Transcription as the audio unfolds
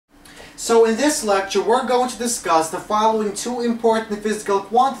So in this lecture, we're going to discuss the following two important physical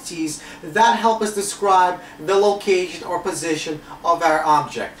quantities that help us describe the location or position of our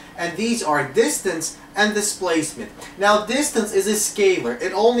object. And these are distance and displacement. Now, distance is a scalar.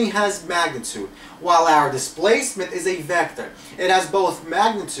 It only has magnitude, while our displacement is a vector. It has both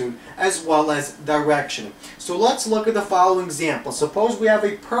magnitude as well as direction. So let's look at the following example. Suppose we have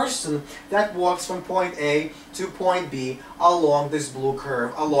a person that walks from point A to point B along this blue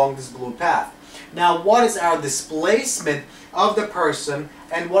curve, along this blue path. Now, what is our displacement of the person,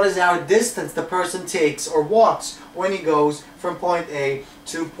 and what is our distance the person takes or walks when he goes from point A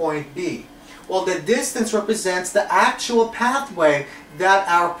to point B? Well, the distance represents the actual pathway that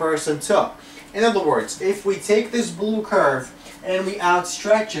our person took. In other words, if we take this blue curve and we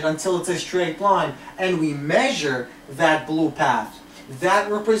outstretch it until it's a straight line and we measure that blue path,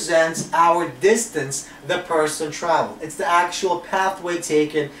 that represents our distance the person traveled. It's the actual pathway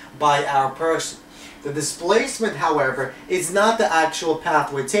taken by our person. The displacement, however, is not the actual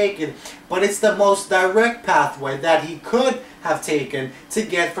pathway taken, but it's the most direct pathway that he could have taken to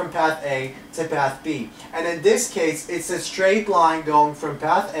get from path A to path B. And in this case, it's a straight line going from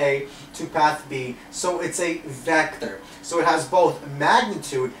path A to path B, so it's a vector. So it has both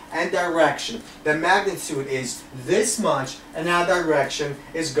magnitude and direction. The magnitude is this much, and our direction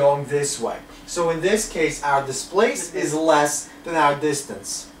is going this way. So in this case, our displacement is less than our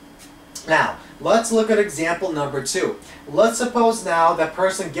distance. Now, let's look at example number 2. Let's suppose now that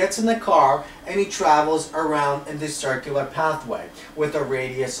person gets in the car and he travels around in this circular pathway with a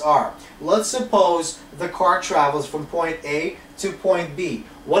radius r. Let's suppose the car travels from point A to point B.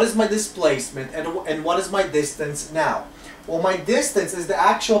 What is my displacement and what is my distance now? Well, my distance is the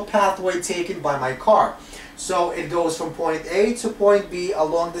actual pathway taken by my car. So it goes from point A to point B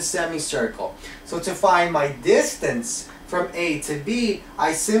along the semicircle. So to find my distance from A to B,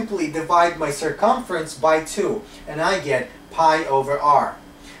 I simply divide my circumference by 2, and I get pi over r.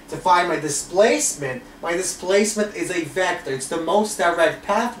 To find my displacement is a vector. It's the most direct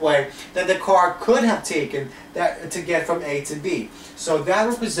pathway that the car could have taken to get from A to B. So that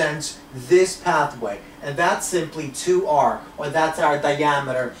represents this pathway, and that's simply 2r, or that's our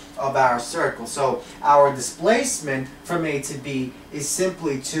diameter of our circle. So our displacement from A to B is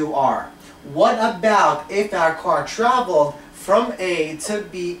simply 2r. What about if our car traveled from A to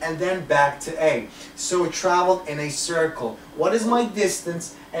B and then back to A? So it traveled in a circle. What is my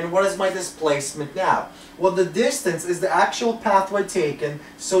distance and what is my displacement now? Well, the distance is the actual pathway taken,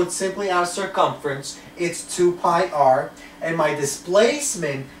 so it's simply our circumference. It's 2 pi r. And my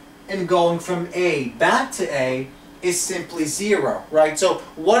displacement in going from A back to A is simply 0, right? So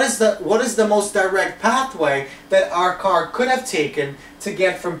what is the most direct pathway that our car could have taken to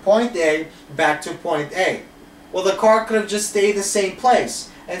get from point A back to point A? Well, the car could have just stayed the same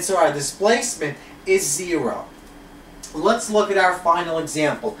place, and so our displacement is 0. Let's look at our final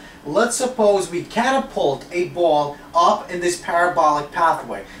example. Let's suppose we catapult a ball up in this parabolic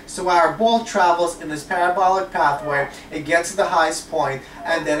pathway. So our ball travels in this parabolic pathway, it gets to the highest point,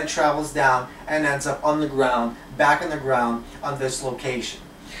 and then it travels down and ends up on the ground, back on the ground on this location.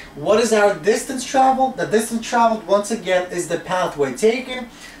 What is our distance traveled? The distance traveled, once again, is the pathway taken.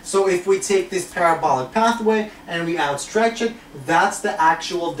 So if we take this parabolic pathway and we outstretch it, that's the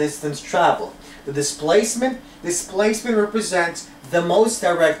actual distance traveled. The displacement represents the most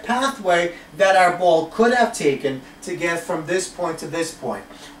direct pathway that our ball could have taken to get from this point to this point.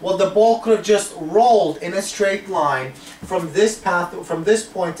 Well, the ball could have just rolled in a straight line from this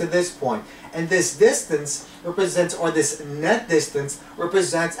point to this point. And this distance represents, or this net distance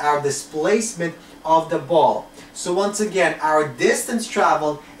represents our displacement of the ball. So once again, our distance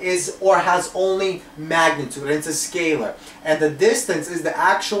traveled is or has only magnitude, and it's a scalar. And the distance is the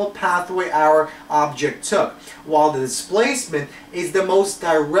actual pathway our object took, while the displacement is the most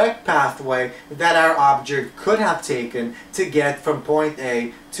direct pathway that our object could have taken to get from point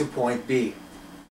A to point B.